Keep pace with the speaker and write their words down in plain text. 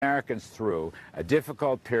Americans through a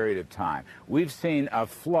difficult period of time. We've seen a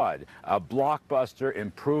flood of blockbuster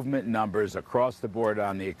improvement numbers across the board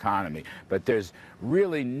on the economy, but there's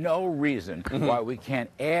really no reason why we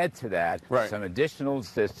can't add to that some additional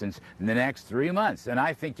assistance in the next 3 months. And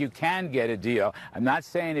I think you can get a deal. I'm not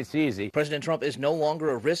saying it's easy. President Trump is no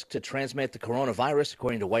longer a risk to transmit the coronavirus,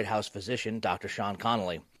 according to White House physician Dr. Sean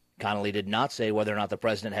Connolly. Connolly did not say whether or not the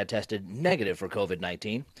president had tested negative for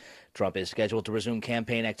COVID-19. Trump is scheduled to resume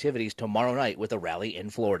campaign activities tomorrow night with a rally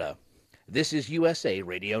in Florida. This is USA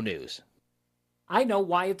Radio News. I know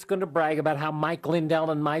Wyatt's going to brag about how Mike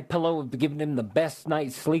Lindell and MyPillow have given him the best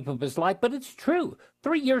night's sleep of his life, but it's true.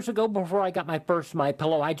 3 years ago, before I got my first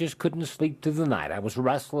MyPillow, I just couldn't sleep through the night. I was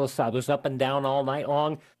restless. I was up and down all night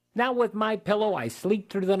long. Now with MyPillow, I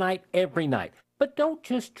sleep through the night every night. But don't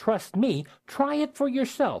just trust me. Try it for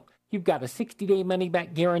yourself. You've got a 60-day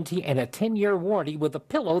money-back guarantee and a 10-year warranty with a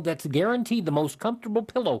pillow that's guaranteed the most comfortable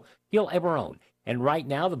pillow you'll ever own. And right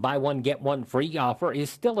now, the buy one, get one free offer is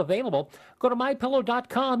still available. Go to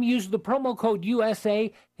MyPillow.com, use the promo code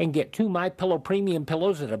USA, and get 2 MyPillow premium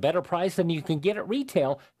pillows at a better price than you can get at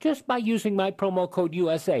retail just by using my promo code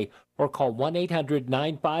USA, or call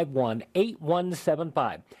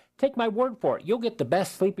 1-800-951-8175. Take my word for it. You'll get the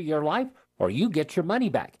best sleep of your life, or you get your money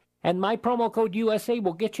back. And my promo code USA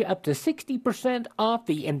will get you up to 60% off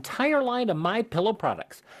the entire line of MyPillow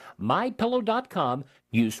products. MyPillow.com.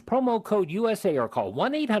 Use promo code USA or call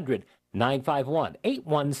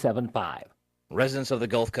 1-800-951-8175. Residents of the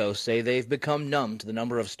Gulf Coast say they've become numb to the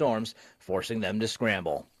number of storms, forcing them to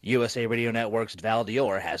scramble. USA Radio Network's Val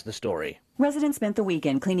Dior has the story. Residents spent the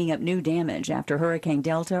weekend cleaning up new damage after Hurricane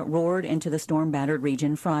Delta roared into the storm-battered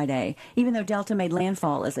region Friday. Even though Delta made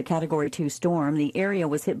landfall as a Category 2 storm, the area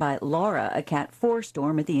was hit by Laura, a Cat 4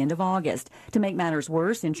 storm, at the end of August. To make matters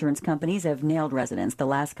worse, insurance companies have nailed residents the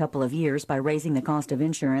last couple of years by raising the cost of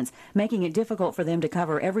insurance, making it difficult for them to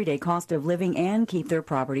cover everyday cost of living and keep their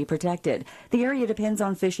property protected. The area depends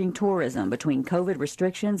on fishing tourism. Between COVID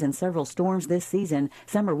restrictions and several storms this season,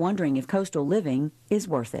 some are wondering if coastal living is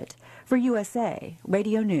worth it. For USA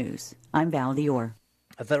Radio News, I'm Val Dior.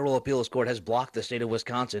 A federal appeals court has blocked the state of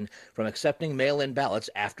Wisconsin from accepting mail-in ballots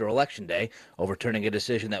after Election Day, overturning a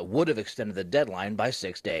decision that would have extended the deadline by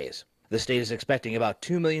 6 days. The state is expecting about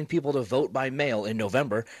 2 million people to vote by mail in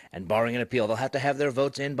November, and barring an appeal, they'll have to have their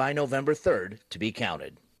votes in by November 3rd to be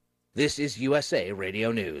counted. This is USA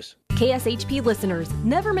Radio News. KSHP listeners,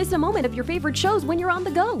 never miss a moment of your favorite shows when you're on the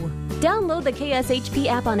go. Download the KSHP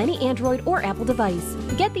app on any Android or Apple device.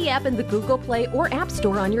 Get the app in the Google Play or App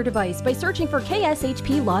Store on your device by searching for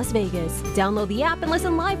KSHP Las Vegas. Download the app and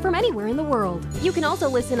listen live from anywhere in the world. You can also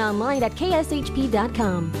listen online at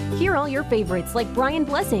kshp.com. Hear all your favorites like Brian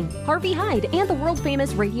Blessing, Harvey Hyde, and the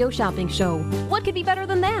world-famous radio shopping show. What could be better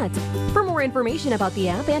than that? For more information about the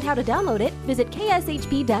app and how to download it, visit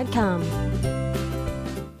kshp.com.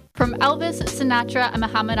 From Elvis, Sinatra, and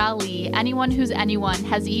Muhammad Ali, anyone who's anyone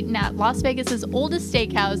has eaten at Las Vegas's oldest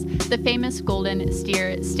steakhouse, the famous Golden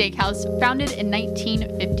Steer Steakhouse, founded in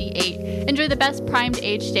 1958. Enjoy the best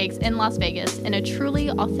primed-aged steaks in Las Vegas in a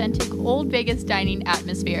truly authentic Old Vegas dining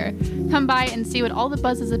atmosphere. Come by and see what all the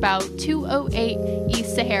buzz is about. 208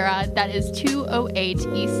 East Sahara, that is 208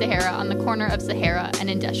 East Sahara on the corner of Sahara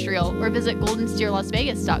and Industrial, or visit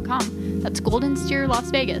goldensteerlasvegas.com. That's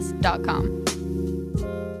goldensteerlasvegas.com.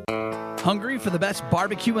 Hungry for the best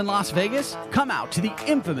barbecue in Las Vegas? Come out to the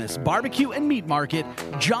infamous barbecue and meat market,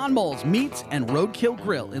 John Mole's Meats and Roadkill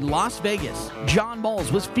Grill in Las Vegas. John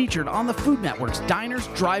Mole's was featured on the Food Network's Diners,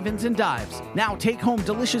 Drive-Ins, and Dives. Now take home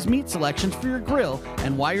delicious meat selections for your grill,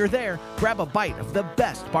 and while you're there, grab a bite of the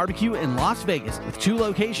best barbecue in Las Vegas. With 2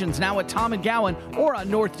 locations now at Tom and Gowan or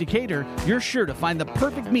on North Decatur, you're sure to find the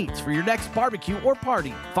perfect meats for your next barbecue or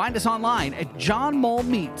party. Find us online at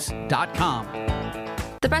johnmolemeats.com.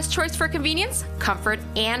 The best choice for convenience, comfort,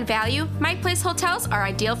 and value, My Place hotels are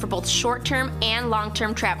ideal for both short-term and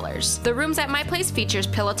long-term travelers. The rooms at My Place features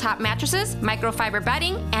pillow-top mattresses, microfiber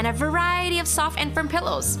bedding, and a variety of soft and firm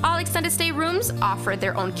pillows. All extended stay rooms offer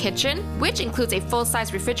their own kitchen, which includes a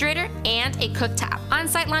full-size refrigerator and a cooktop.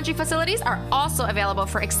 On-site laundry facilities are also available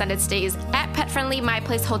for extended stays at pet-friendly My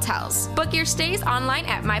Place hotels. Book your stays online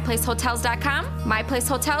at myplacehotels.com. My Place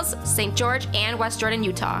Hotels, St. George and West Jordan,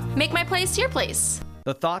 Utah. Make My Place your place.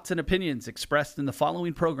 The thoughts and opinions expressed in the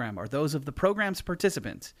following program are those of the program's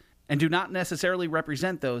participants and do not necessarily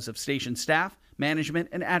represent those of station staff, management,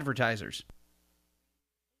 and advertisers.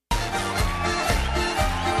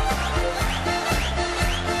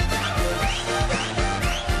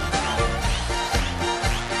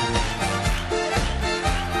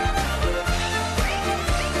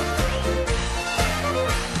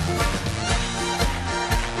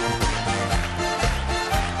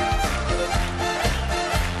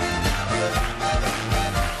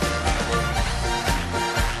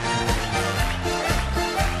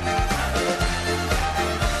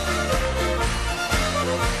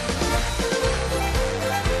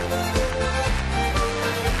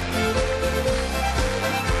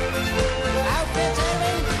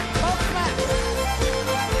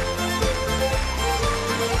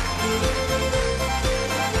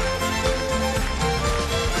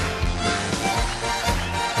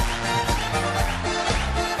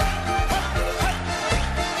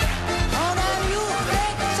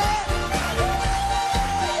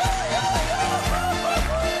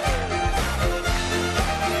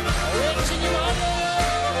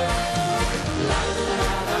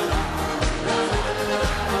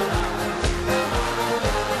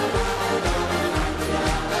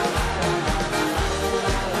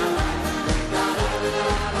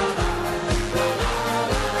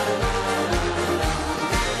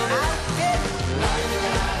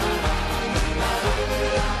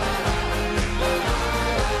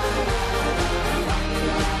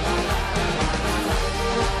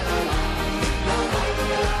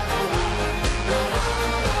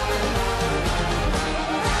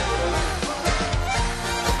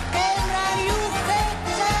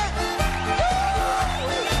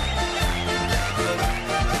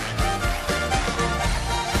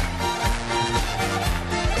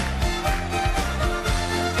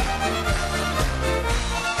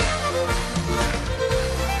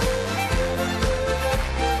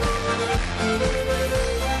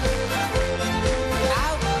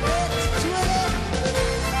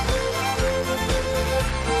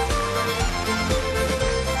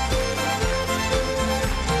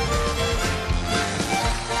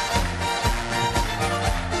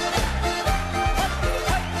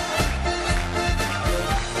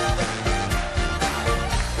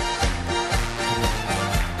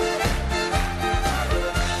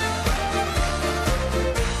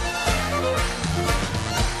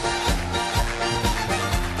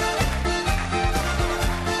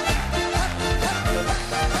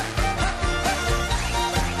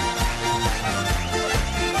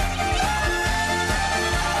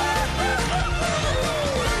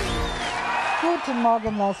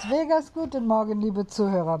 Morgen, Las Vegas. Guten Morgen, liebe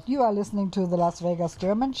Zuhörer. You are listening to the Las Vegas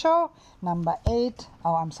German Show, number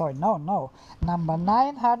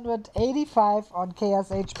 985 on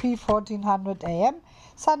KSHP 1400 AM,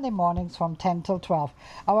 Sunday mornings from 10 till 12.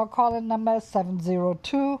 Our call-in number is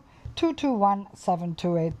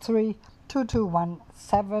 702-221-7283,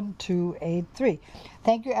 221-7283.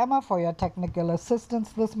 Thank you, Emma, for your technical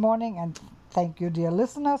assistance this morning, and thank you, dear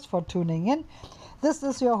listeners, for tuning in. This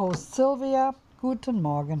is your host, Silvia. Guten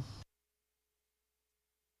Morgen.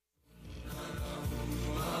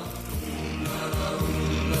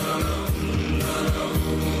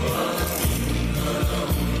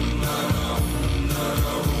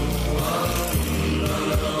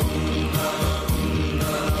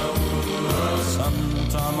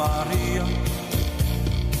 Santa Maria,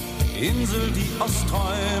 Insel, die aus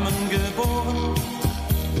Träumen geboren.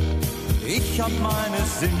 Ich hab meine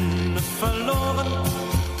Sinne verloren,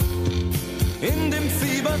 in dem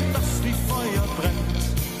Fieber, das wie Feuer brennt.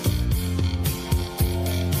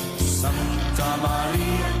 Santa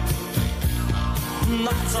Maria,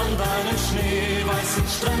 nachts an deinen schneeweißen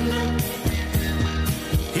Stränden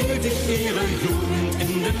hielt ich ihre Jugend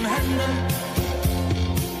in den Händen.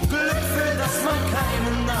 Glück, für das man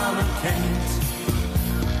keinen Namen kennt.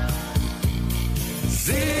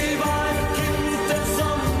 Sie war ein Kind der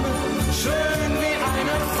Sonne, schön wie ein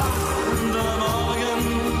erwachender Morgen.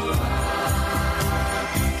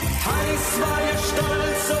 Heiß war ihr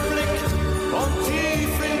stolzer Blick und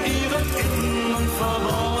tief in ihren Innen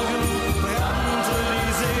verborgen brannte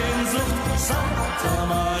die Sehnsucht. Santa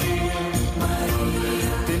Maria,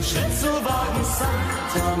 den Schritt zu wagen,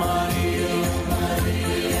 Santa Maria,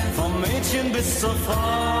 vom Mädchen bis zur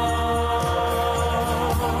Frau.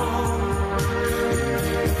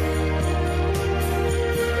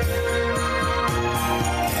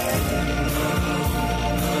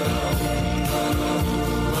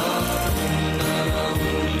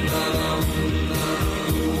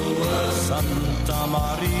 Santa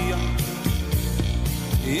Maria,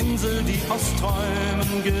 Insel, die aus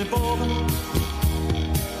Träumen geboren.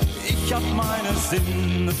 Ich hab meine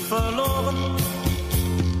Sinne verloren,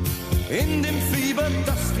 in dem Fieber,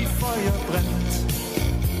 das wie Feuer brennt.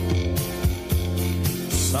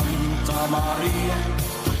 Santa Maria,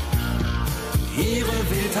 ihre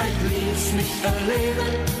Wildheit ließ mich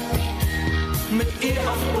erleben, mit ihr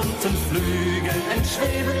auf bunten Flügeln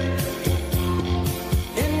entschweben,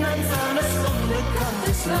 in ein fernes,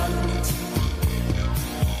 unbekanntes Land.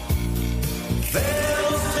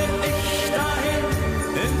 Während bin ich dahin,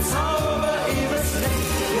 im Zauber ihres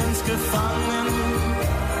Lächelns gefangen.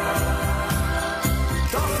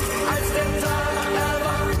 Doch als der Tag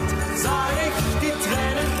erwacht, sah ich die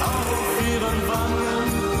Tränen auf ihren Wangen.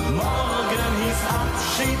 Morgen hieß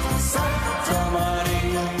Abschied, Santa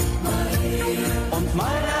Maria, und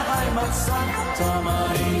meine Heimat Santa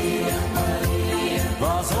Maria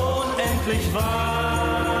war so unendlich weit.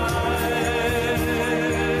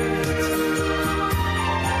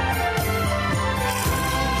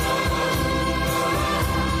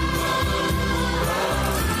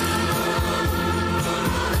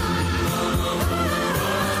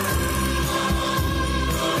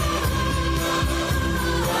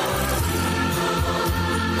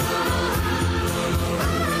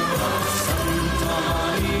 Santa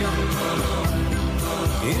Maria,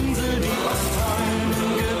 Insel, die aus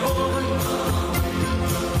Träumen geboren.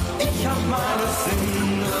 Ich hab meine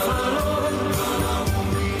Sinne verloren,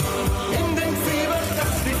 in dem Fieber,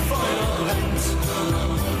 das wie Feuer brennt.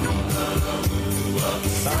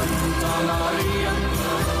 Santa Maria,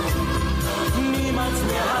 niemals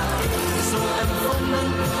mehr hab ich so empfunden,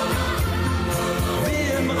 wie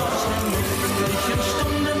im Rausch der nächtlichen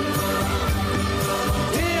Stunden.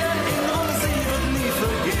 Die Erinnerung, sie wird nie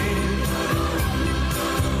vergehen.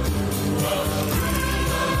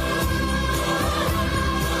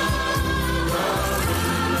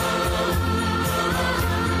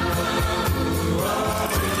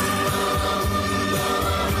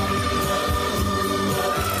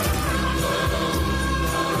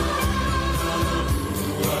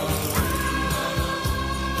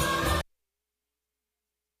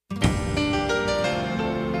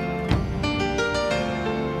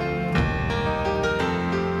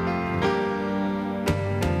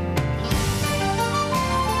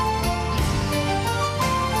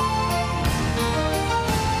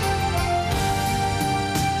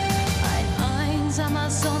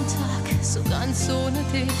 ganz ohne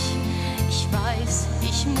dich. Ich weiß,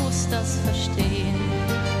 ich muss das verstehen.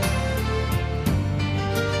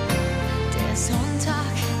 Der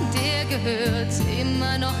Sonntag, der gehört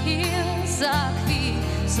immer noch hier. Sag, wie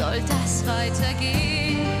soll das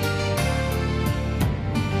weitergehen?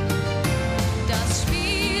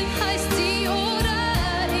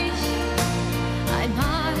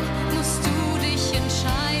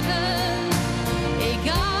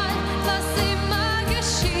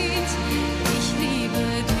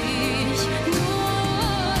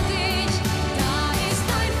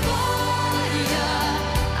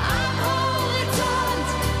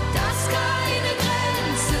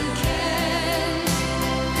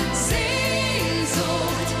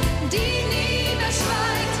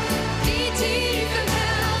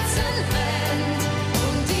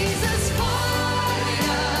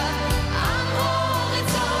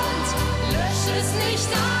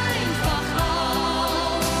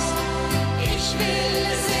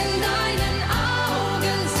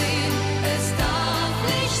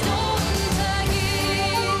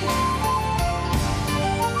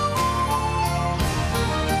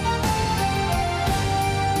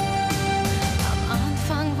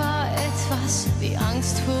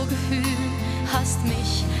 hast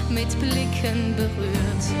mich mit Blicken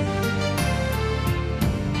berührt.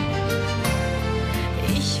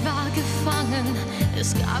 Ich war gefangen,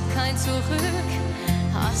 es gab kein Zurück,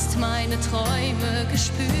 hast meine Träume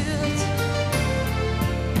gespürt.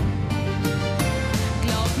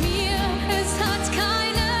 Glaub mir, es hat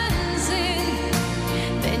keinen Sinn,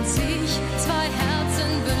 wenn sich zwei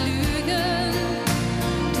Herzen belügen.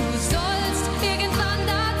 Du sollst irgendwann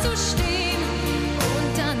dazu stehen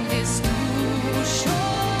und dann wirst du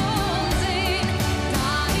schon sehen.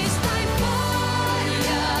 Da ist ein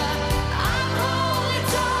Feuer am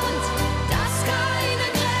Horizont, das keine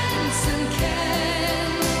Grenzen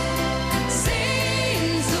kennt.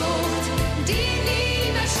 Sehnsucht, die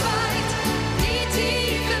nie mehr schweigt, die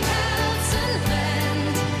tief im Herzen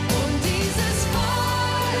brennt. Und dieses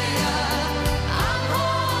Feuer am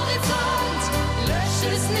Horizont, lösch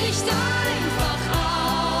es nicht einfach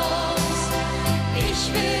aus. Ich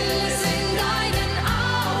will es in deinen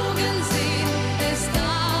Augen sehen, es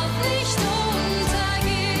darf nicht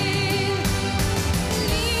untergehen.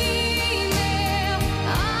 Nie mehr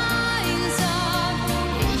einsam,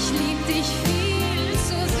 ich lieb dich viel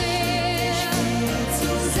zu sehr.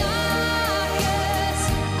 Sag es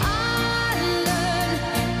allen,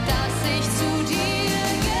 dass ich zu dir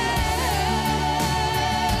gehöre.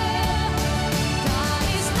 Da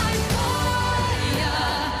ist ein Feuer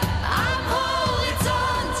am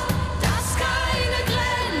Horizont, das keine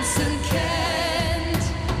Grenzen kennt.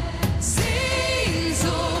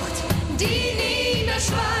 Sehnsucht, die nie mehr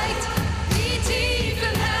schweigt, die tief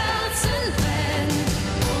im Herzen brennt.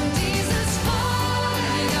 Und dieses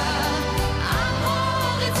Feuer am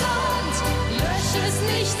Horizont, lösch es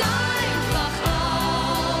nicht einfach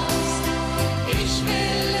aus. Ich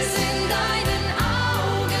will es in deinen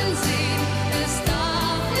Augen sehen, es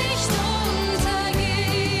darf nicht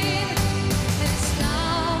untergehen. Es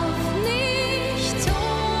darf nicht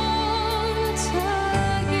untergehen.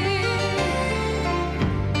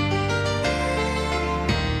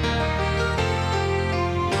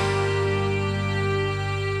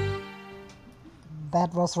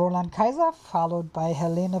 That was Roland Kaiser, followed by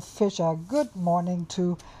Helene Fischer. Good morning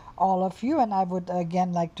to all of you, and I would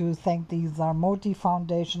again like to thank the Zarmoti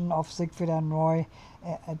Foundation of Siegfried and Roy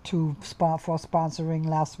for sponsoring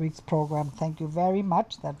last week's program. Thank you very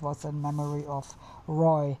much. That was in memory of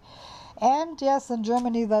Roy. And yes, in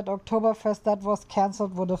Germany, that Oktoberfest that was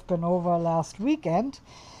cancelled would have been over last weekend.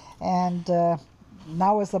 And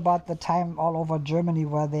now is about the time all over Germany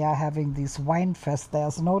where they are having these wine fests.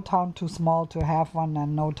 There's no town too small to have one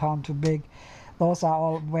and no town too big. Those are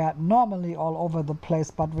all were normally all over the place,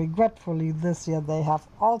 but regretfully this year they have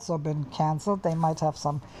also been cancelled. They might have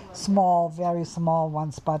some small, very small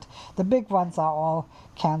ones, but the big ones are all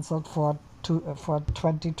cancelled for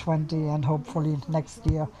 2020, and hopefully next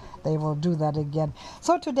year they will do that again.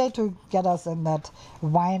 So today, to get us in that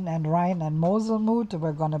wine and Rhine and Mosel mood,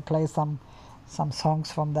 we're going to play some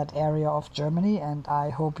songs from that area of Germany, and I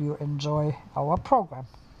hope you enjoy our program.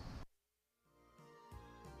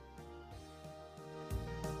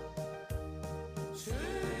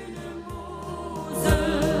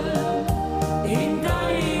 In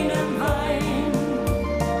deinem Wein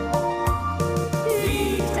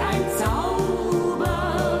liegt ein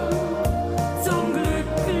Zauber zum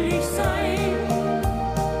Glücklichsein.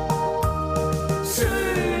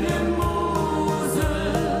 Schöne Mosel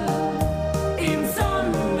im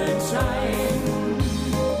Sonnenschein,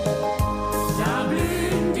 da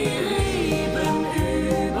blühen die Reben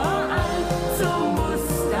überall, so muss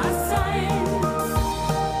das sein.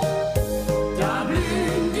 Da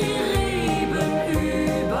blühen die Reben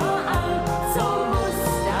überall, so muss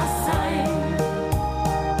das sein.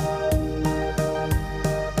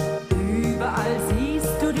 Überall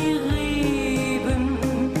siehst du die Reben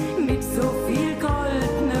mit so viel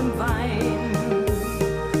goldenem Wein.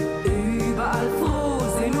 Überall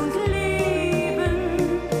Frohsinn und Leben,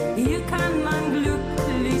 hier kann man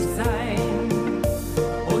glücklich sein.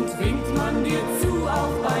 Und winkt man dir zu,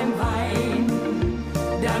 auch beim Wein,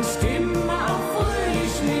 dann stimme auch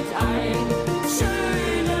fröhlich mit ein.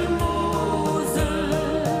 Schöne Mosel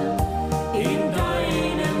in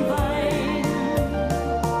deinem Wein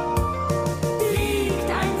liegt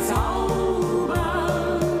ein Zauber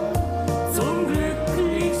zum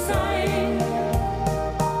Glücklichsein.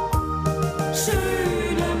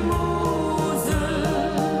 Schöne Mosel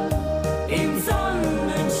im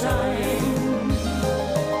Sonnenschein,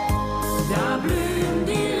 da blühen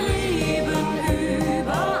die Reben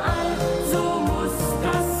überall, so muss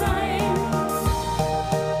das sein.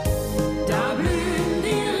 Da blühen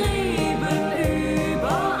die Reben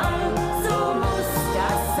überall, so muss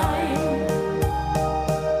das sein.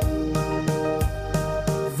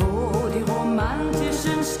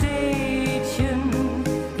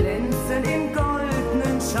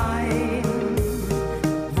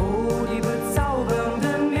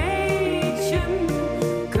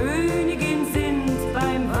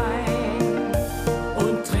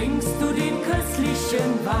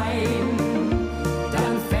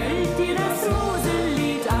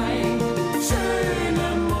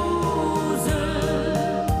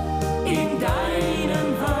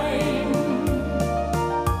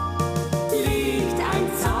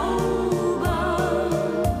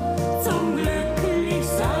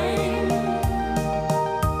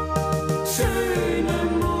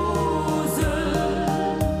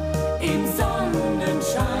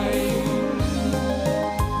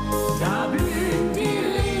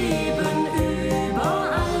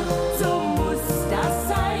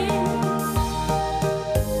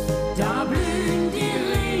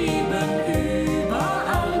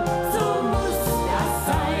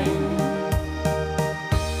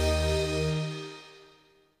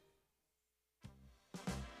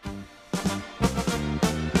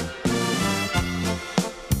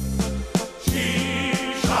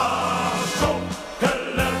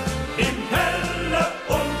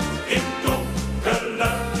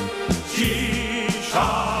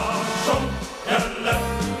 Shisha-Schunkele,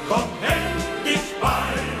 komm häng dich bei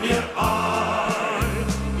mir ein.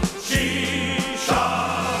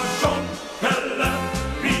 Shisha-Schunkele,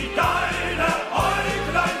 wie deine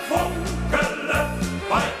Äuglein funkele,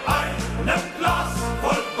 bei einem Glas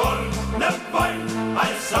voll goldenem Wein.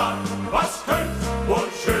 Ei, sag, was könnt wohl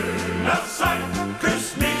schöner sein?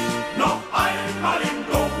 Küss mich noch einmal im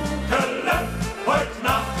Dunkele, heut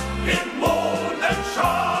Nacht im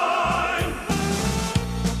Mondenschein.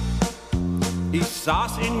 Ich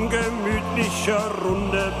saß in gemütlicher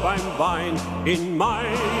Runde beim Wein in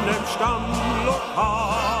meinem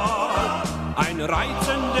Stammlokal. Ein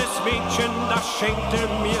reizendes Mädchen, das schenkte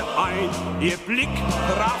mir ein, ihr Blick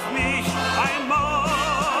traf mich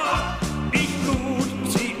einmal. Ich lud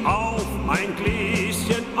sie auf ein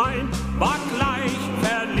Gläschen ein, war gleich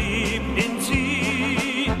verliebt in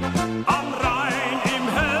sie. Am Rhein im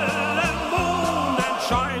hellen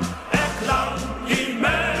Mondenschein erklang die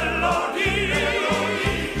Melodie.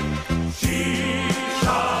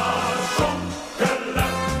 Shisha-Schunkele,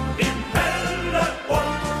 im Helle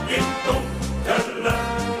und im Dunkele.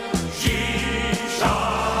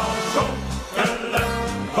 Shisha-Schunkele,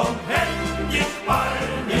 komm häng dich bei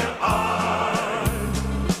mir ein.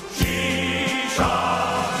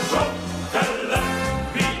 Shisha-Schunkele,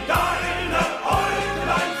 wie deine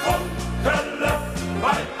Äuglein funkele,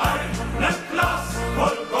 bei einem Glas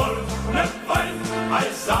voll goldenem Wein. Ei,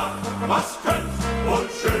 sag, was könnt wohl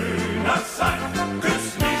schöner sein? Küss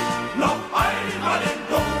mich noch einmal im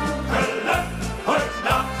Dunkele, heut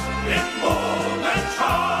Nacht im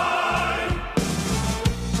Mondenschein.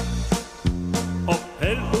 Ob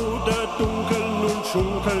hell oder dunkel, nun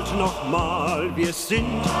schunkelt nochmal, wir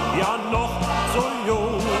sind ja noch so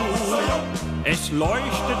jung. Es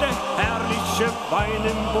leuchtet der herrliche Wein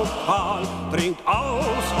im Pokal, trinkt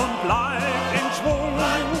aus und bleibt in Schwung.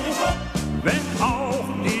 Wenn auch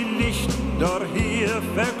die Lichter hier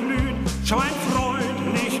verglühen, scheint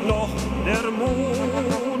freundlich noch der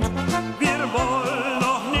Mond. Wir wollen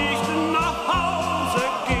noch nicht nach Hause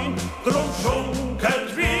gehen, drum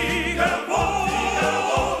schunkelt wie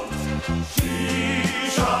gewohnt.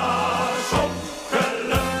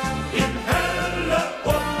 Shisha-Schunkele, im Helle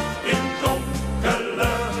und im Dunkele.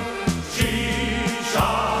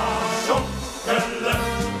 Shisha-Schunkele,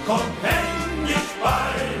 komm häng dich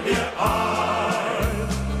bei mir ein.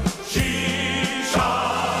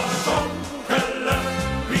 Shisha-Schunkele,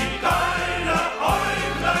 wie deine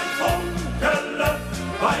Äuglein funkele,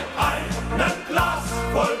 bei einem Glas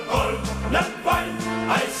voll goldenem Wein.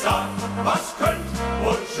 Ei, sag, was könnt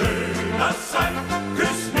wohl schöner sein?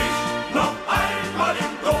 Küss mich noch einmal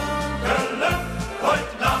im Dunkele,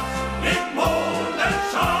 heut Nacht im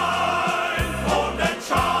Mondenschein.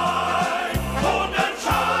 Mondenschein,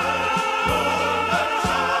 Mondenschein, Mondenschein.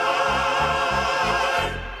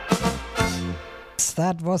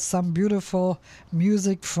 That was some beautiful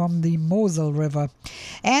music from the Mosel River.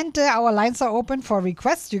 And our lines are open for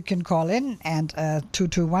requests. You can call in and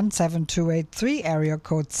 221-7283, area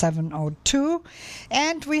code 702.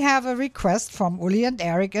 And we have a request from Uli and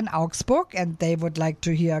Eric in Augsburg, and they would like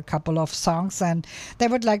to hear a couple of songs, and they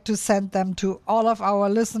would like to send them to all of our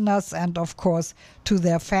listeners and, of course, to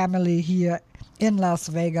their family here in Las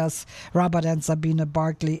Vegas, Robert and Sabine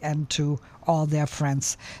Barkley, and to all their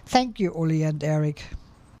friends. Thank you, Uli and Eric.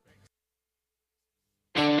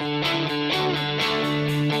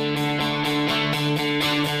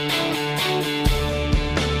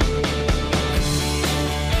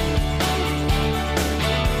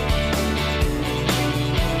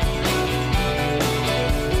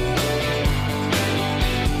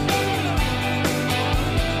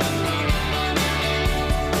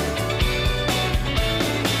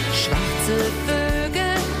 Schwarze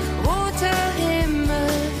Vögel, roter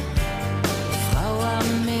Himmel, Frau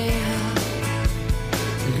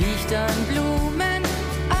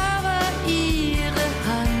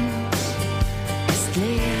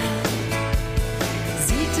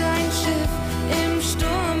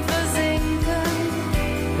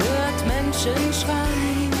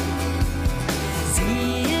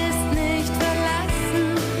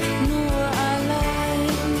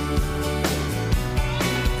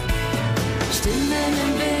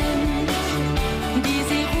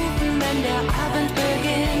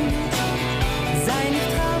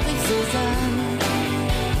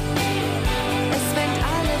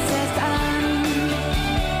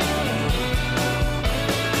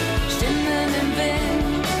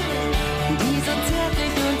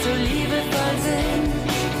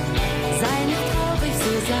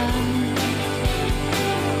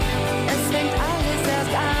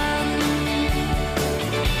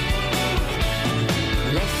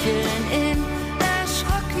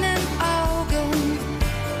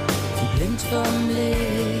vom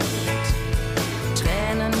Licht.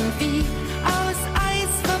 Tränen wie aus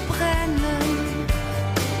Eis verbrennen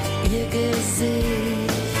ihr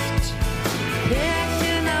Gesicht.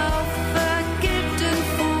 Pärchen auf vergilbten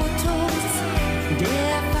Fotos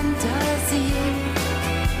der Fantasie.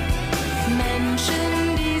 Menschen,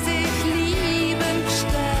 die sich lieben,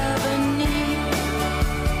 sterben nie.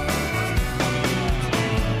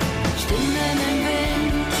 Stimmen im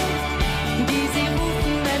Wind, die sie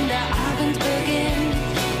rufen, wenn der Abend beginnt.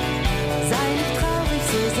 Sei nicht traurig,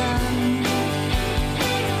 Susanne,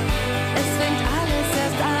 es fängt alles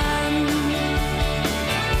erst an.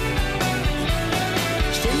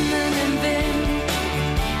 Stimmen im Wind,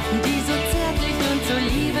 die so zärtlich und so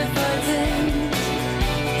liebevoll sind.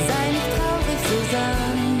 Sei nicht traurig,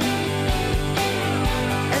 Susanne,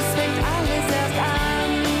 es fängt alles erst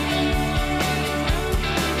an.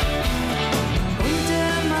 Und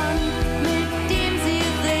der Mann, mit dem sie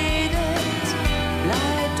redet,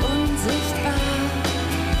 bleibt unsichtbar.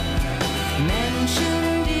 Menschen,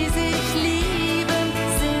 die sich lieben,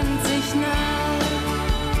 sind sich nah.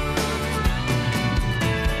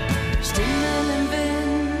 Stimmen im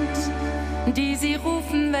Wind, die sie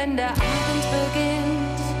rufen, wenn der Abend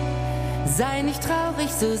beginnt. Sei nicht traurig,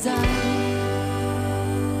 Susanne,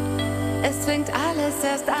 es fängt alles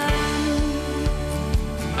erst an.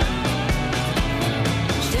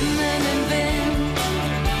 Stimmen im Wind,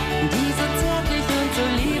 die so zärtlich und so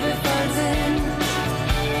liebevoll sind.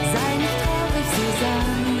 Sei nicht traurig,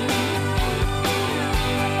 Susanne,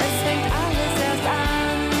 es fängt alles erst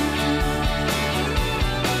an.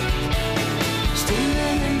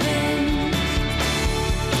 Stimmen im Wind.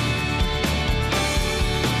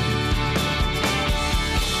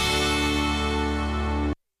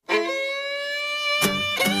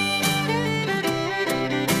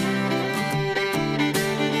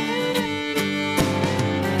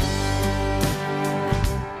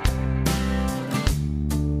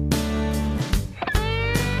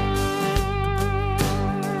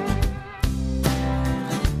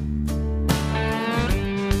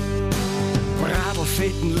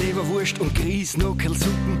 Fetten Leberwurst und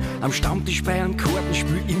Grießnockelsuppen, am Stammtisch bei einem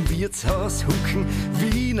Kartenspiel im Wirtshaus hucken,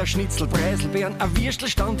 Wiener Schnitzel, Preiselbeeren, ein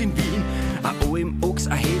Würstelstand in Wien, ein Alm, Ochs,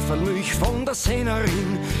 ein Heferlmilch von der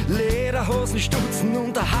Sennerin, Lederhosen, Stutzen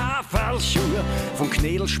und ein Haferlschuhe, von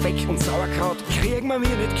Knädel, Speck und Sauerkraut kriegen wir mir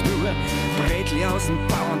nicht genug, Brätli aus dem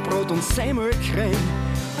Bauernbrot und Semmelcreme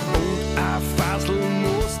und ein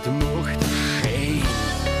Faselmost macht schön.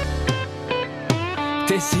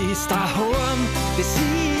 Das ist daheim, das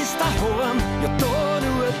ist daheim, ja da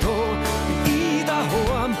nur da, bin ich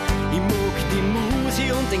daheim. Ich mag die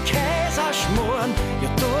Musi und den Käserschmarrn, ja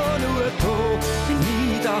da nur da, bin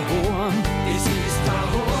ich daheim. Das ist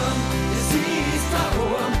daheim, das ist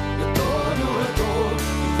daheim, ja da nur da,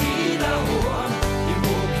 bin ich daheim. Ich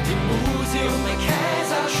mag die Musi und den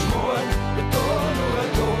Käserschmarrn, ja da nur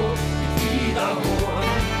da, bin ich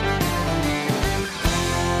daheim.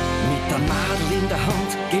 Mit der Nadel in der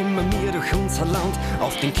Hand gehen wir mir durch unser Land.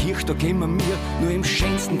 Auf den Kirchtag gehen wir mir nur im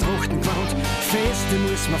schönsten Trachtengewand. Feste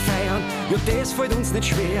müssen wir feiern, ja das fällt uns nicht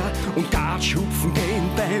schwer. Und Gatschhupfen gehen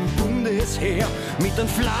beim Bundesheer. Mit einem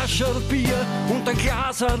Flascherl Bier und ein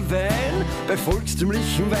Glaserl Wein. Bei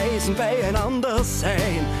volkstümlichen Weisen beieinander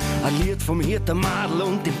sein. Ein Lied vom Hirter Madel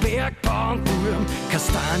und dem Bergbauernburm.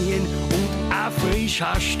 Kastanien und ein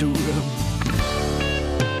frischer Sturm.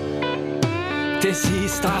 Das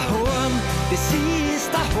ist daheim, das ist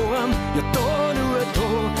daheim, ja da nur da,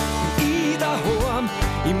 bin ich daheim.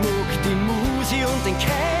 Ich mag die Musi und den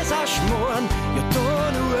Käserschmarrn, ja da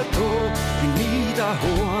nur da, bin ich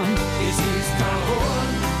daheim. Das ist daheim,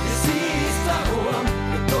 das ist daheim,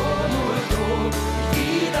 ja da nur da, bin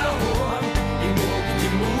ich daheim. Ich mag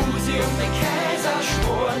die Musi und den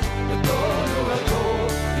Käserschmarrn, ja da nur da,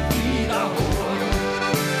 bin ich daheim.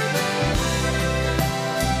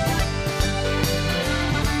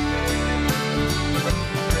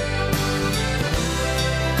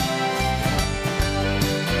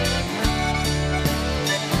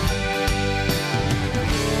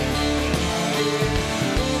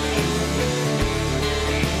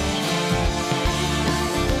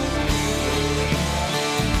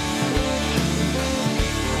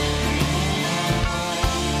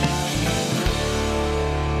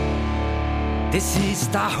 Das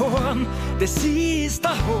ist daheim, das ist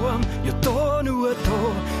daheim, ja da nur da,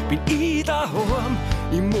 bin ich daheim.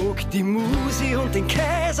 Ich mag die Musi und den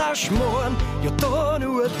Käserschmarrn, ja da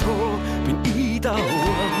nur da, bin ich daheim.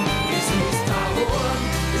 Das ist daheim,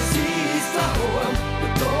 das ist daheim, ja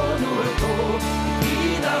da nur da, bin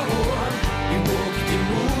ich daheim. Ich mag die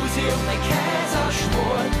Musi und den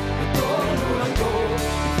Käserschmarrn, ja da nur da,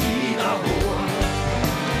 bin ich daheim.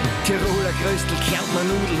 Tiroler Kröstel, Kärntner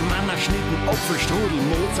Nudeln, Mannerschnitten, Apfelstrudel,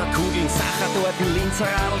 Mozartkugeln, Sachertorten,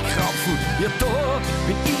 Linzerradl, Krapfen. Ja, da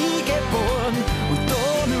bin ich geboren und da,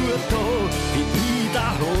 nur da, bin ich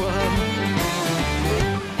daheim.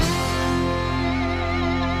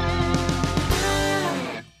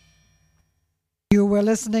 You were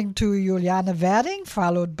listening to Juliane Werding,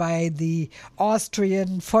 followed by the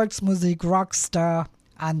Austrian Volksmusik rock star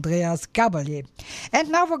Andreas Gabalier.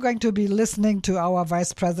 And now we're going to be listening to our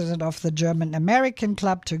Vice President of the German American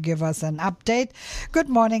Club to give us an update. Good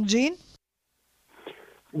morning, Gene.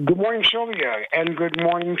 Good morning, Silvia, and good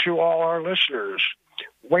morning to all our listeners.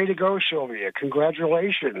 Way to go, Silvia.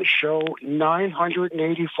 Congratulations. Show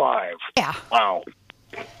 985. Yeah. Wow.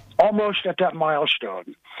 Almost at that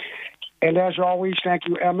milestone. And as always, thank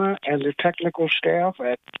you, Emma, and the technical staff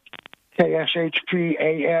at KSHP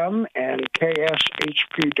AM and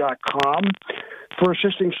KSHP.com for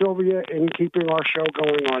assisting Silvia in keeping our show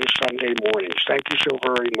going on Sunday mornings. Thank you so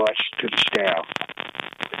very much to the staff.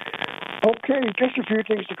 Okay, just a few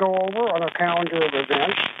things to go over on our calendar of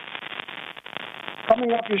events.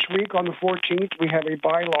 Coming up this week on the 14th, we have a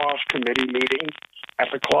bylaws committee meeting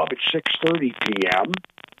at the club at 6:30 p.m.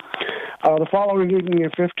 The following evening, the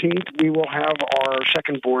 15th, we will have our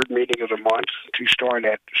second board meeting of the month to start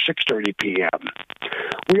at 6:30 p.m.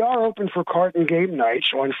 We are open for card and game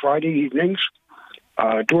nights on Friday evenings.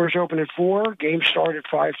 Doors open at 4, games start at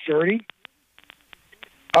 5:30.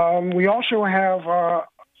 We also have our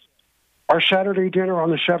Saturday dinner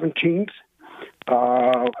on the 17th,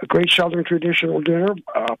 a great Southern traditional dinner,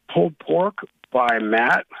 pulled pork by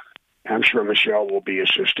Matt. I'm sure Michelle will be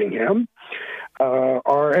assisting him.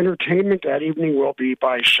 Our entertainment that evening will be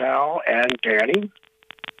by Sal and Danny.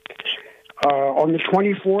 On the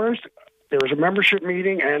 24th, there is a membership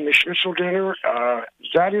meeting and the schnitzel dinner.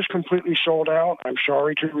 That is completely sold out, I'm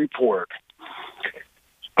sorry to report.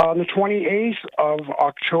 On the 28th of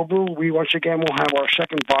October, we once again will have our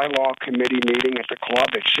second bylaw committee meeting at the club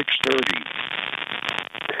at 6:30.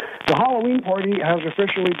 The Halloween party has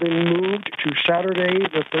officially been moved to Saturday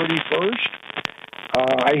the 31st.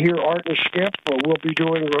 I hear Art and Skip, but we'll be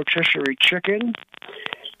doing rotisserie chicken.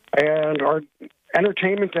 And our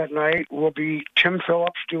entertainment that night will be Tim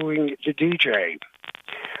Phillips doing the DJ.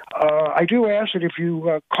 I do ask that if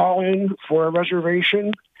you call in for a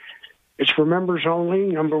reservation, it's for members only,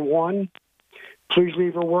 number 1. Please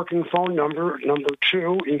leave a working phone number, number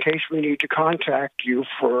 2, in case we need to contact you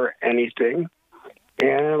for anything.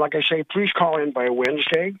 And like I say, please call in by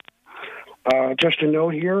Wednesday. Just a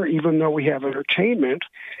note here, even though we have entertainment,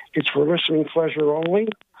 it's for listening pleasure only,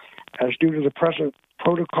 as due to the present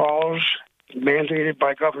protocols mandated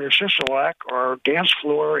by Governor Sisolak, our dance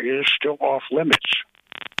floor is still off limits.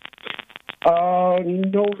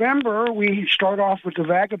 November, we start off with the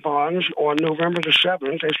Vagabonds on November the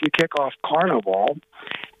 7th as we kick off Carnival.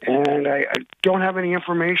 And I don't have any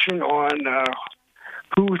information on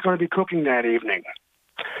who's going to be cooking that evening.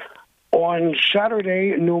 On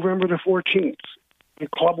Saturday, November the 14th, the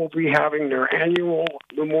club will be having their annual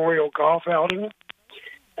memorial golf outing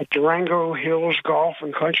at Durango Hills Golf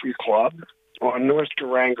and Country Club on North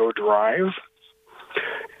Durango Drive.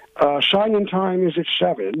 Sign-in time is at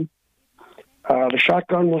 7. The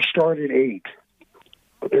shotgun will start at 8.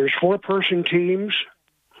 There's 4-person teams,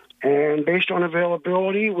 and based on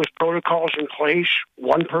availability, with protocols in place,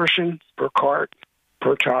 1 person per cart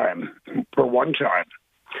per time, per one time.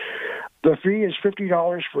 The fee is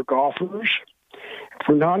 $50 for golfers.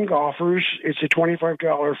 For non-golfers, it's a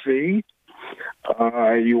 $25 fee.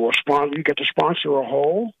 You get to sponsor a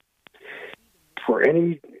hole for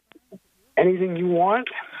anything you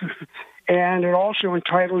want, and it also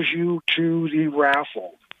entitles you to the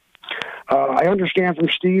raffle. I understand from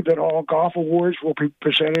Steve that all golf awards will be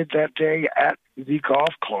presented that day at the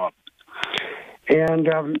golf club. And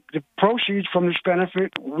the proceeds from this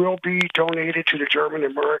benefit will be donated to the German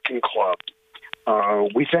American Club.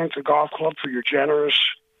 We thank the golf club for your generous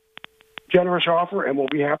offer, and we'll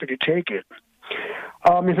be happy to take it.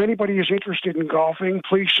 If anybody is interested in golfing,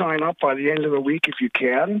 please sign up by the end of the week if you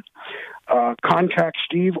can. Contact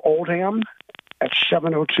Steve Oldham at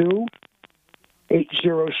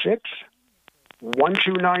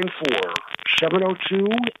 702-806-1294.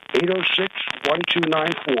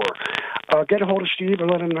 702-806-1294. Get a hold of Steve and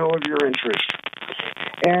let him know of your interest.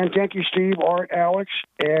 And thank you, Steve, Art, Alex,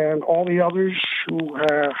 and all the others who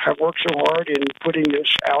have worked so hard in putting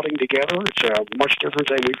this outing together. It's much different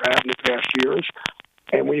than we've had in the past years,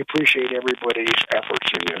 and we appreciate everybody's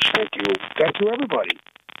efforts in this. Thank you. Thank you, everybody.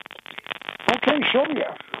 Okay,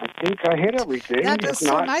 Silvia, I think I hit everything. That is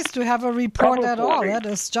so nice to have a report at all. That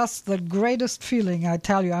is just the greatest feeling, I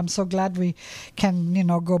tell you. I'm so glad we can,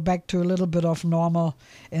 go back to a little bit of normal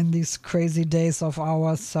in these crazy days of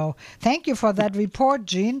ours. So thank you for that report,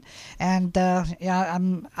 Jean. And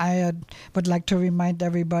I would like to remind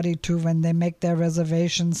everybody too, when they make their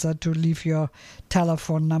reservations, to leave your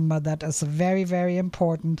telephone number. That is very, very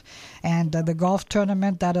important. And the golf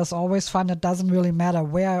tournament, that is always fun. It doesn't really matter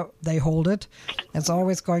where they hold it. It's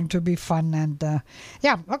always going to be fun. And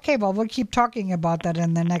okay, well, we'll keep talking about that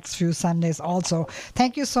in the next few Sundays also.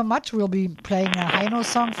 Thank you so much. We'll be playing a Heino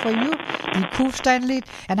song for you, the Kufstein-Lied.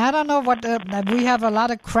 And I don't know what, we have a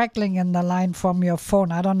lot of crackling in the line from your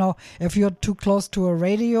phone. I don't know if you're too close to a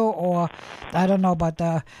radio or I don't know, but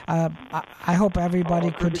I hope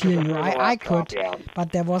everybody could hear you. I could,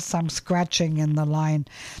 but there was some scratching in the line.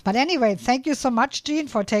 But anyway, thank you so much, Jean,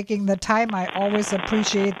 for taking the time. I always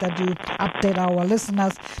appreciate that you update our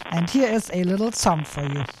listeners. And here is a little song for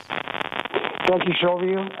you. Thank you,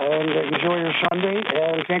 Silvia, and enjoy your Sunday.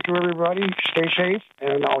 And thank you, everybody. Stay safe,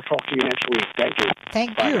 and I'll talk to you next week. Thank you.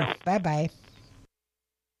 Thank you. Bye-bye.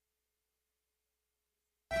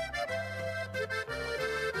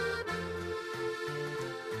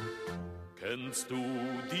 Kennst du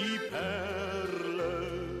die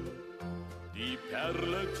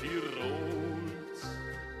Perle Tirols,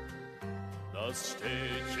 das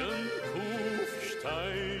Städtchen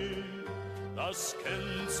Kufstein, das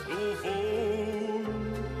kennst du wohl,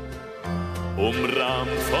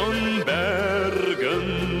 umrahmt von Bergen,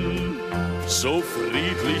 so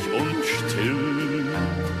friedlich und still.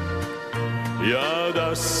 Ja,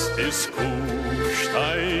 das ist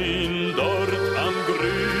Kufstein dort am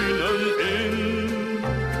grünen Inn.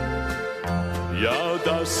 Ja,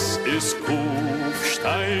 das ist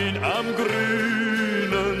Kufstein am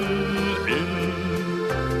grünen Inn.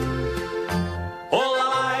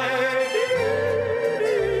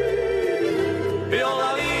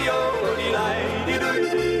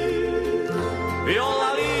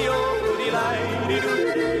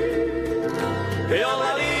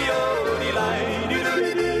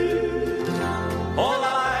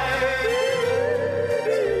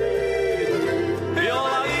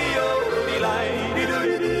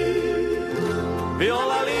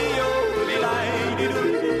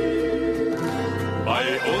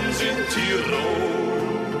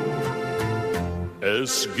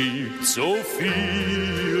 Es gibt so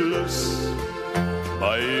vieles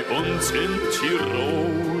bei uns in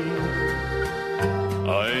Tirol.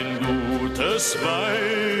 Ein gutes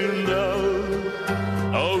Weinberg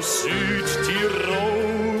aus Südtirol.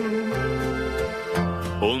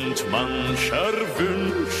 Und mancher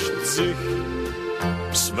wünscht sich,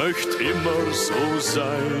 es möchte immer so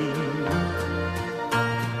sein.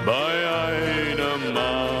 Bei einem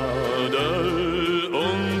Madel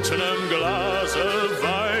und einem Glase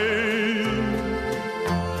Wein.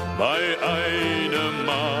 Bei einem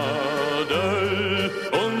Madel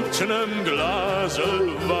und einem Glase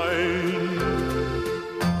Wein.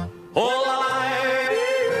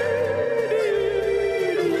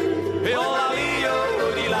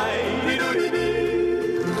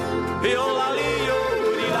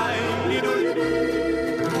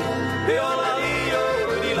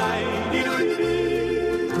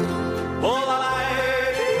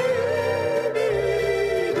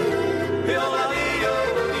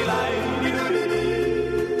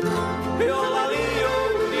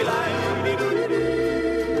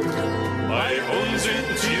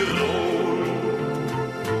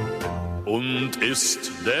 Ist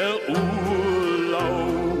der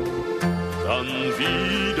Urlaub dann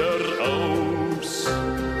wieder aus,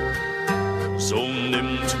 so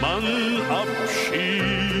nimmt man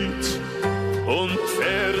Abschied und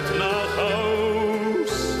fährt nach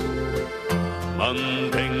Haus. Man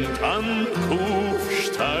denkt an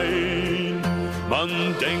Kufstein, man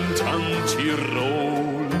denkt an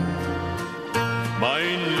Tirol,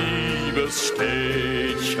 mein liebes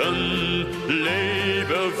Städtchen,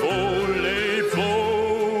 lebe wohl, leb wohl.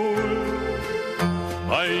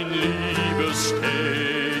 Mein liebes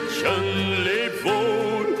Städtchen, leb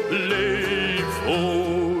wohl, leb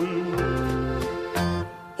wohl.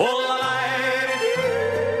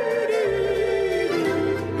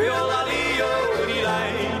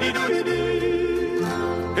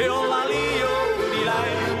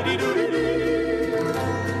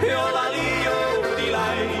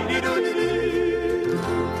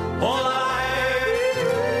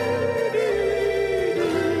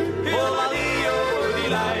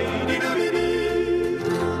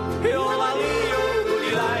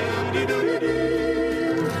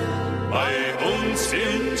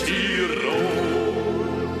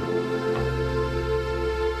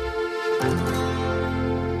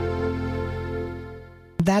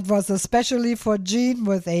 That was especially for Jean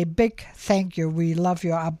with a big thank you. We love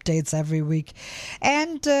your updates every week.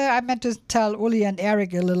 And I meant to tell Uli and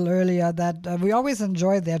Eric a little earlier that we always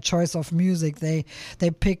enjoy their choice of music. They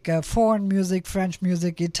pick foreign music, French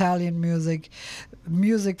music, Italian music,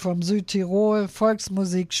 music from Südtirol,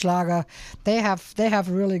 Volksmusik, Schlager. They have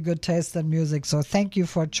really good taste in music. So thank you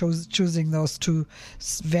for choosing those two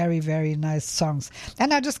very, very nice songs.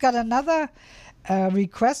 And I just got another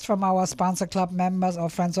request from our sponsor club members or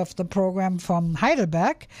friends of the program from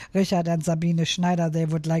Heidelberg, Richard and Sabine Schneider. They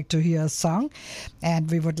would like to hear a song and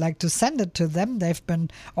we would like to send it to them. They've been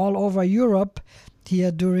all over Europe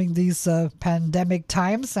here during these pandemic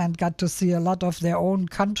times and got to see a lot of their own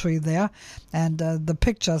country there, and the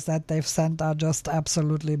pictures that they've sent are just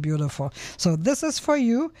absolutely beautiful. So this is for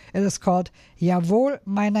you. It is called Jawohl,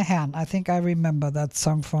 meine Herren. I think I remember that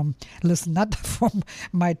song not from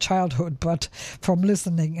my childhood, but from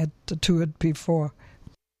listening to it before.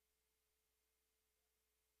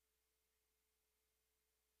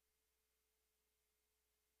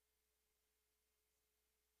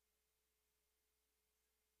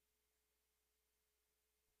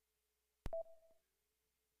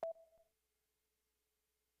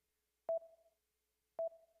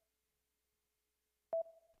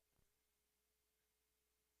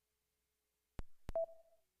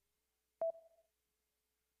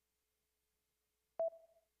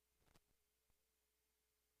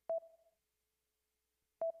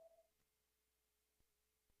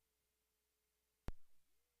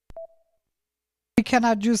 We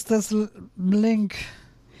cannot use this link,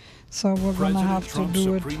 so we're going to have to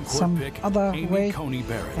do it some other way,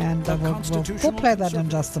 and we'll play that in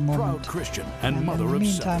just a moment. And in the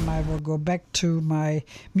meantime, I will go back to my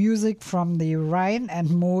music from the Rhine and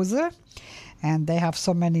Mosel, and they have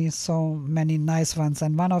so many nice ones,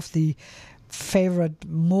 and one of the favorite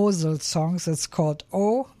Mosel songs is called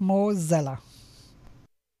O Mosella.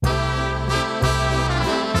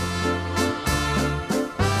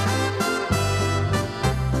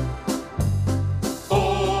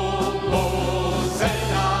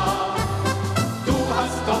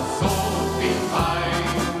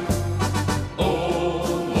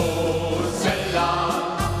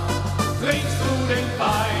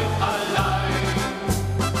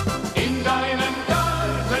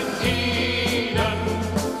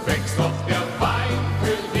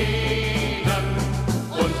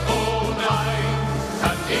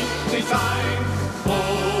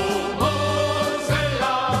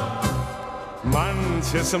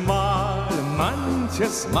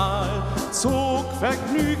 Manches Mal zog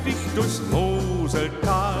vergnüglich durchs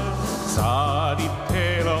Moseltal, sah die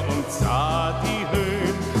Täler und sah die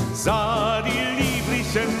Höhen, sah die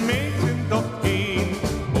lieblichen Mädchen dort gehen,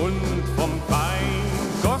 und vom Wein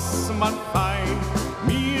goss man fein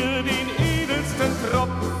mir den edelsten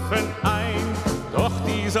Tropfen ein. Doch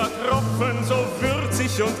dieser Tropfen, so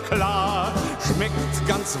würzig und klar, schmeckt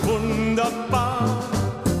ganz wunderbar.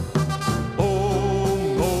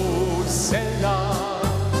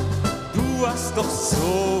 Du hast doch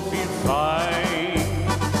so viel Wein,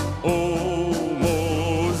 oh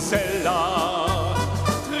Mosella,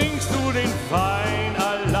 trinkst du den Wein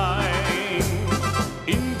allein?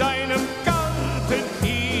 In deinem Garten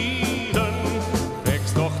Eden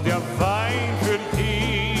wächst doch der Wein für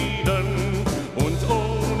jeden, und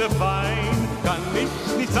ohne Wein kann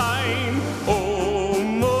ich nicht sein, oh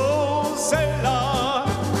Mosella.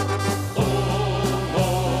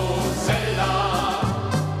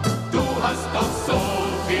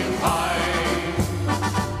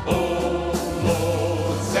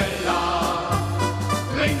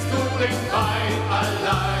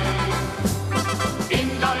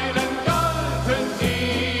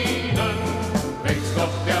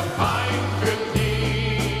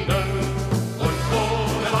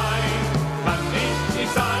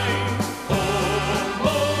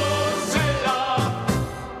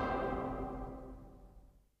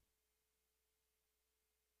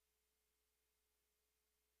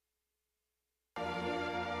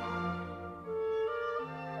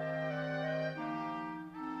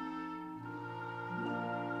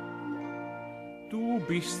 Du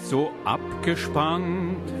bist so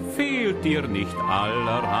abgespannt, fehlt dir nicht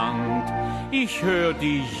allerhand. Ich hör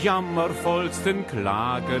die jammervollsten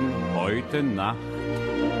Klagen heute Nacht.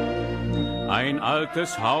 Ein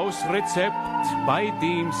altes Hausrezept, bei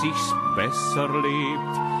dem sich's besser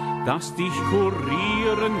lebt, das dich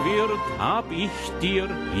kurieren wird, hab ich dir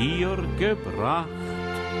hier gebracht.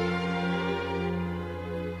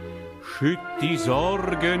 Schütt die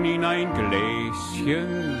Sorgen in ein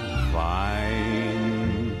Gläschen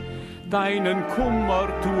Wein, deinen Kummer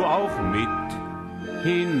tu auch mit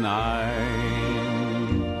hinein.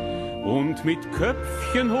 und mit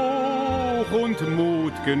Köpfchen hoch und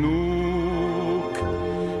Mut genug.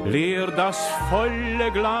 Leer das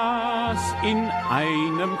volle Glas in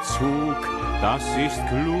einem Zug, das ist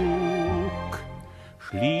klug.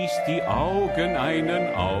 Schließ die Augen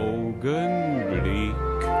einen Augenblick.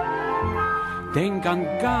 Denk an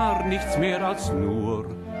gar nichts mehr als nur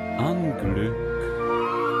an Glück.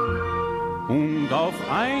 Und auf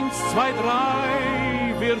 1, 2,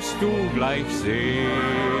 3 wirst du gleich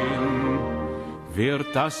sehen, wird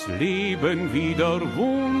das Leben wieder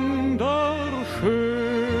wunderschön.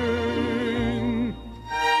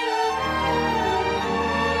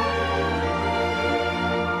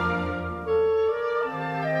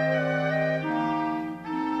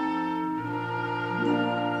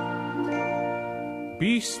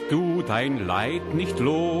 Bist du dein Leid nicht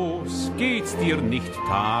los, geht's dir nicht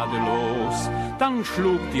tadellos, dann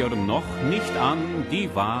schlug dir noch nicht an die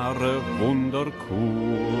wahre Wunderkur.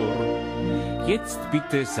 Jetzt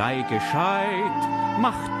bitte sei gescheit,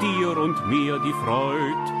 mach dir und mir die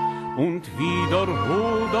Freud und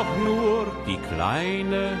wiederhol doch nur die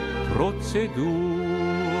kleine Prozedur.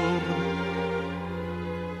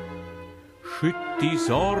 Schütt die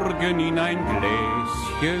Sorgen in ein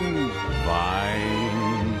Gläschen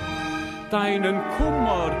Wein, deinen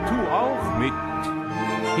Kummer tu auch mit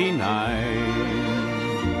hinein.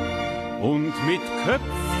 Und mit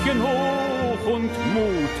Köpfchen hoch und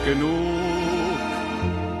Mut genug,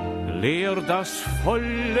 leer das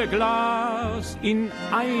volle Glas in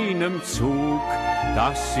einem Zug,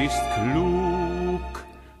 das ist klug.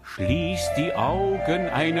 Schließ die Augen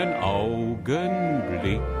einen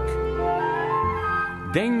Augenblick.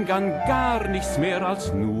 Denk an gar nichts mehr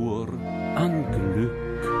als nur an Glück.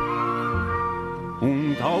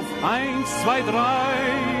 Und auf 1, 2,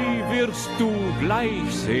 3 wirst du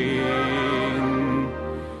gleich sehen,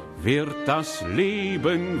 wird das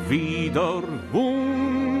Leben wieder wunderschön.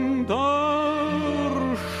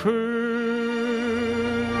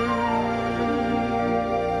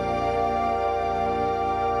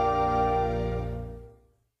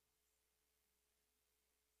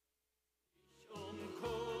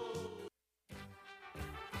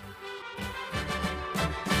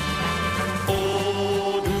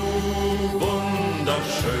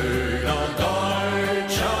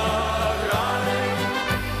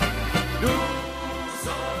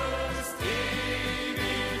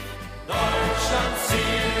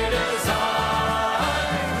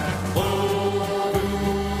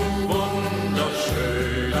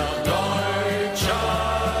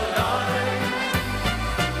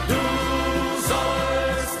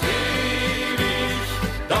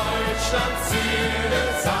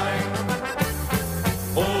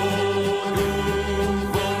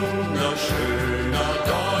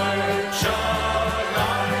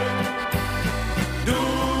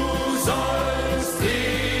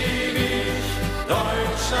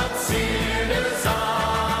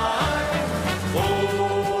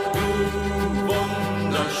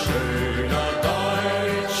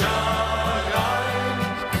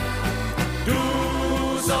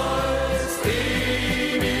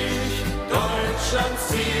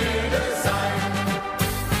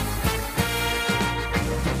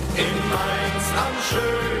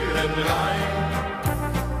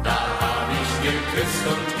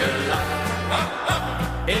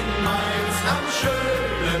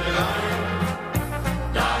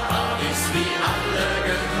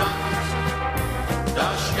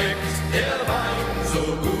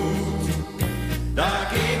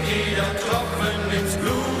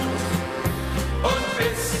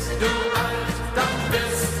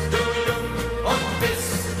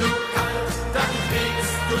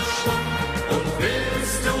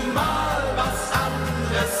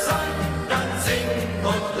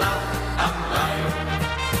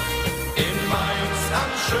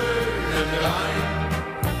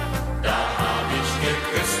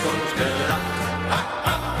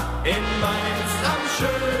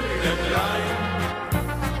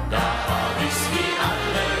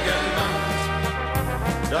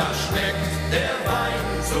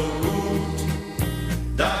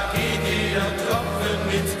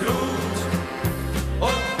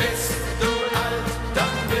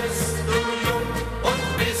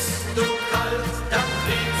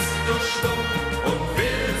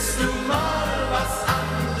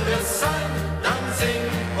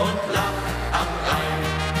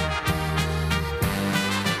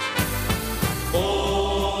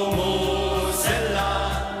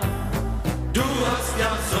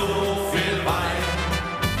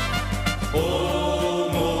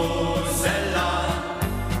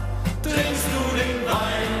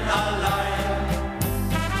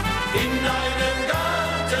 In deinem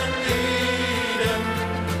Garten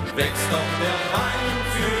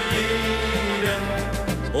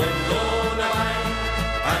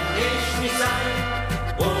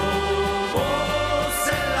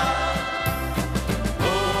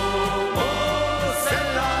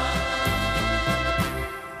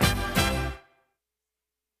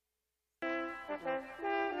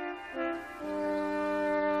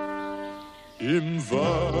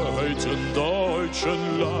weiten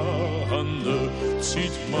deutschen Lande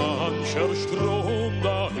zieht mancher Strom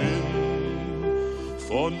dahin.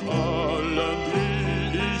 Von allen,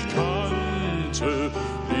 die ich kannte,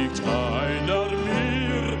 liegt einer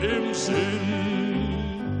mir im Sinn.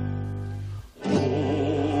 O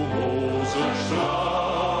Moselstrand,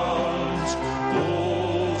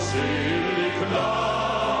 o selig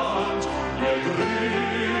Land, ihr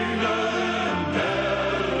grünen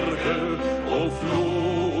Berge, o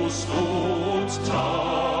Fluss und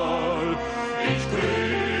Tal, ich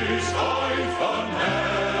grüß euch von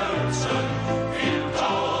Herzen, viel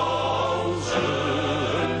tausendmal.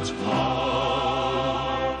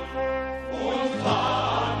 Und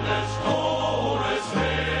wann es Tores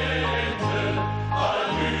regnet,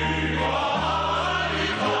 Halleluja,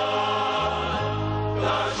 Halleluja,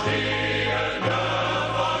 da stehen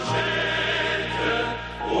Städte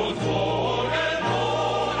und Wogen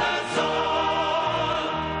ohne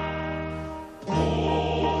Zahl. O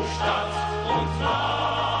Stadt und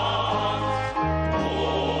Land, o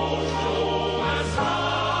schönes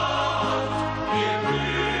Land, ihr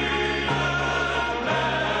grünen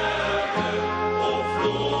Berge, o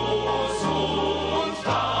Fluss und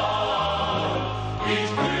Tal, ich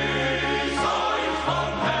grüß euch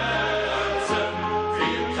von Herzen,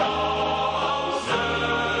 viel tausendmal.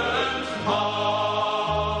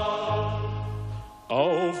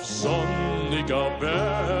 Auf sonniger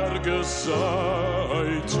Bergesseite,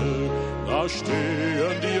 da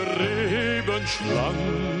stehen die Reben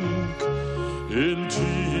schlank, in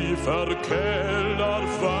tiefer Kellerweite,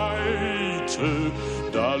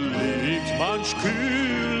 da liegt manch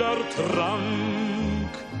kühler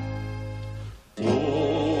Trank.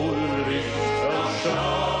 O Lichterschein,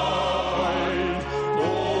 o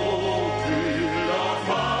kühler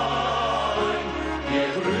Wein, ihr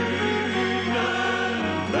grünen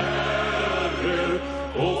Berge,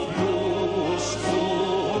 o Fluss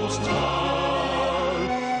und Tal,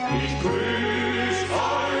 ich grüß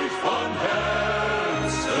euch von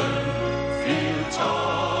Herzen, viel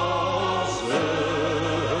tausendmal.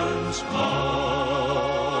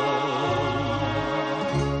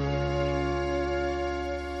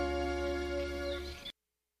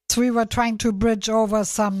 We were trying to bridge over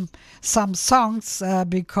some songs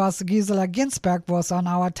because Gisela Ginsberg was on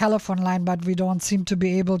our telephone line, but we don't seem to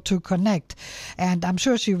be able to connect. And I'm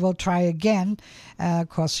sure she will try again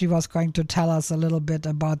because she was going to tell us a little bit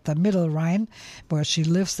about the Middle Rhine, where she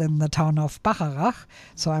lives in the town of Bacharach.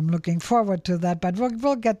 So I'm looking forward to that, but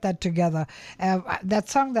we'll get that together. That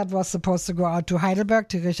song that was supposed to go out to Heidelberg,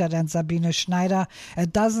 to Richard and Sabine Schneider,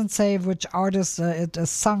 it doesn't say which artist it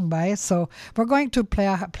is sung by, so we're going to play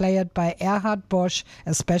it by Erhard Bosch,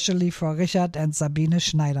 especially for Richard and Sabine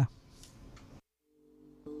Schneider.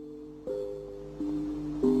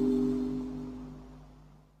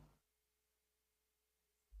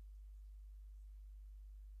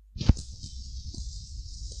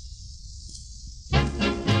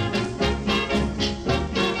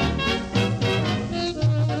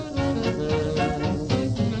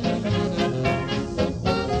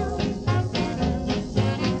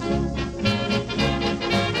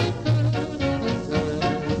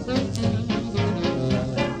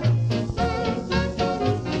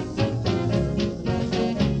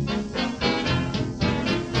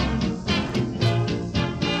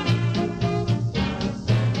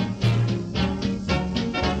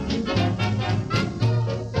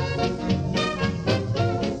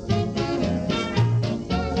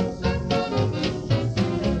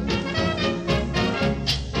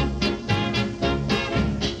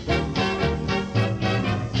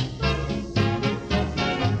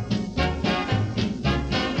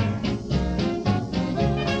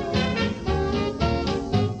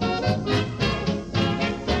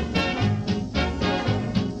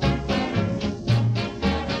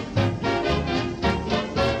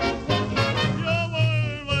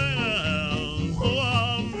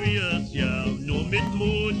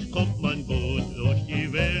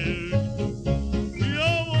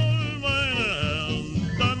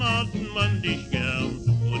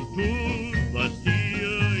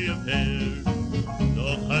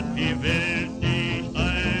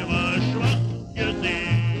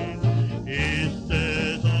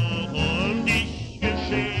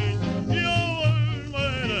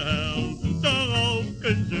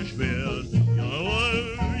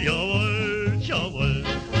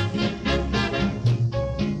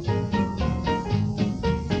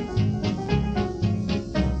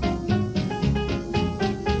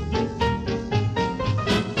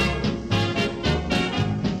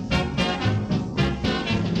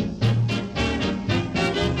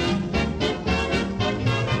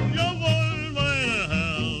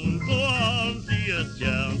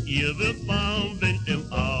 dir wird warm, wenn im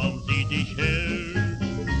Arm sie dich hält.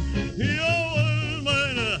 Jawohl,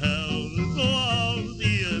 meine Herren, so haben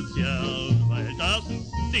sie es gern, weil das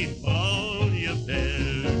den Frauen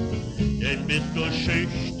gefällt. Denn bist du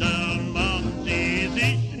schüchtern, macht sie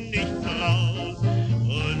sich nicht raus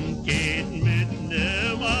und geht mit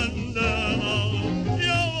dem anderen aus.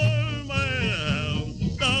 Jawohl, meine Herren,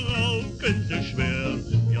 darauf könnt ihr schwören.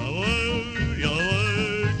 Jawohl,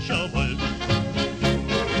 jawohl, jawohl.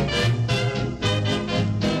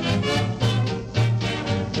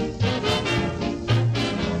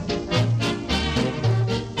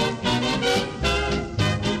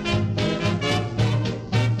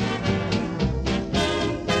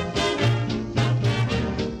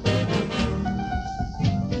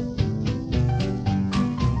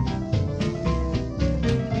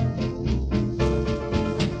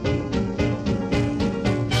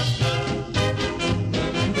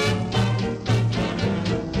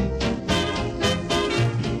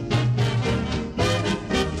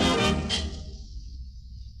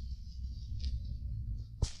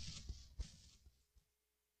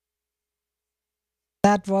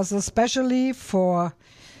 That was especially for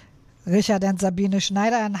Richard and Sabine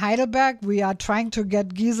Schneider in Heidelberg. We are trying to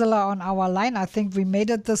get Gisela on our line. I think we made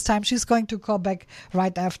it this time. She's going to call back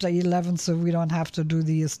right after 11, so we don't have to do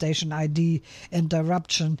the station ID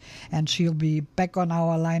interruption. And she'll be back on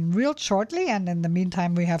our line real shortly. And in the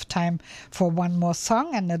meantime, we have time for one more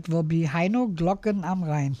song, and it will be Heino Glocken am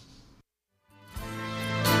Rhein.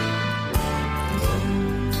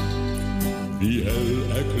 Wie hell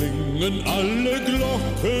erklingen alle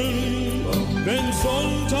Glocken, wenn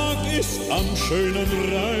Sonntag ist am schönen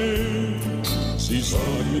Rhein. Sie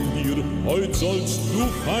sagen dir, heut sollst du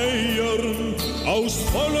feiern, aus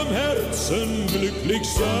vollem Herzen glücklich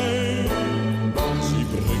sein. Sie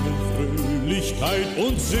bringen Fröhlichkeit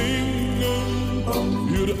und singen,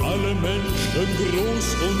 für alle Menschen groß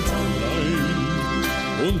und klein.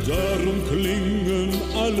 Und darum klingen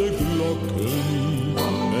alle Glocken,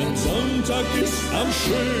 wenn Sonntag ist am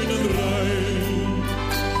schönen Rhein.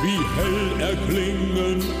 Wie hell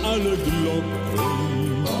erklingen alle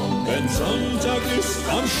Glocken, wenn Sonntag ist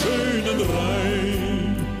am schönen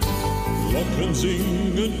Rhein. Glocken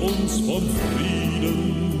singen uns vom Frieden,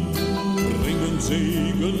 bringen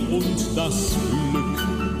Segen und das Glück.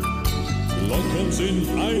 Glocken sind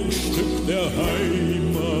ein Stück der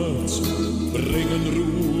Heimat, bringen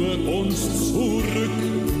Ruhe uns zurück.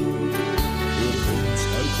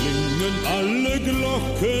 Klingen alle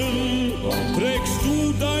Glocken, trägst du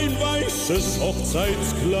dein weißes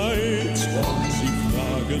Hochzeitskleid. Sie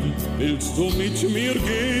fragen, willst du mit mir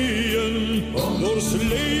gehen, durchs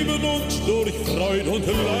Leben und durch Freud und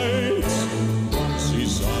Leid? Sie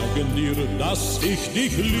sagen dir, dass ich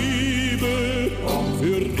dich liebe,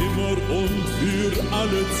 für immer und für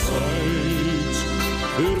alle Zeit.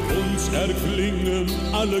 Für uns erklingen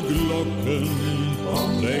alle Glocken,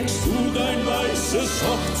 trägst du dein weißes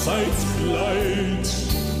Hochzeitskleid.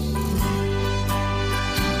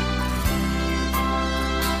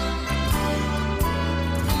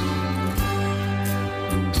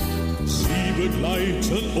 Sie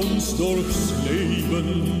begleiten uns durchs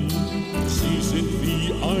Leben, sie sind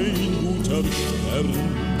wie ein guter Stern,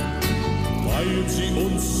 weil sie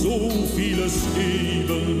uns so vieles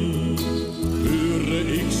geben, höre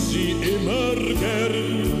ich sie immer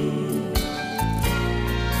gern.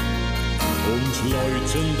 Und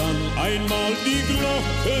läuten dann einmal die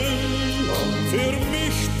Glocken, für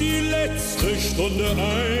mich die letzte Stunde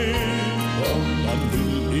ein. Dann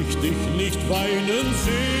will ich dich nicht weinen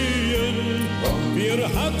sehen, wir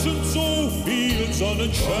hatten so viel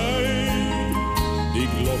Sonnenschein. Die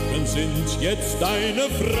Glocken sind jetzt deine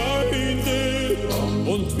Freunde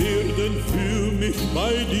und werden für mich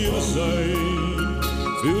bei dir sein.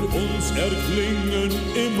 Für uns erklingen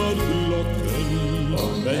immer Glocken,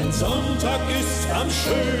 wenn Sonntag ist am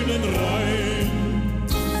schönen Rhein.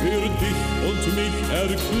 Für dich und mich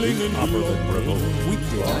erklingen Glocken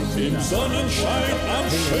im Sonnenschein am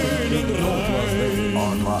schönen Rhein.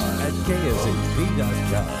 Online at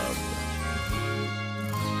ksap.com.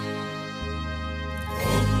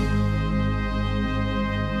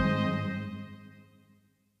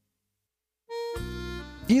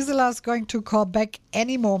 Gisela is going to call back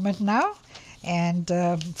any moment now. And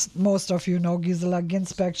most of you know Gisela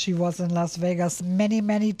Ginsberg. She was in Las Vegas many,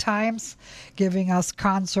 many times, giving us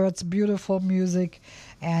concerts, beautiful music.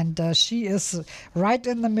 And she is right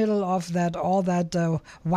in the middle of that, all that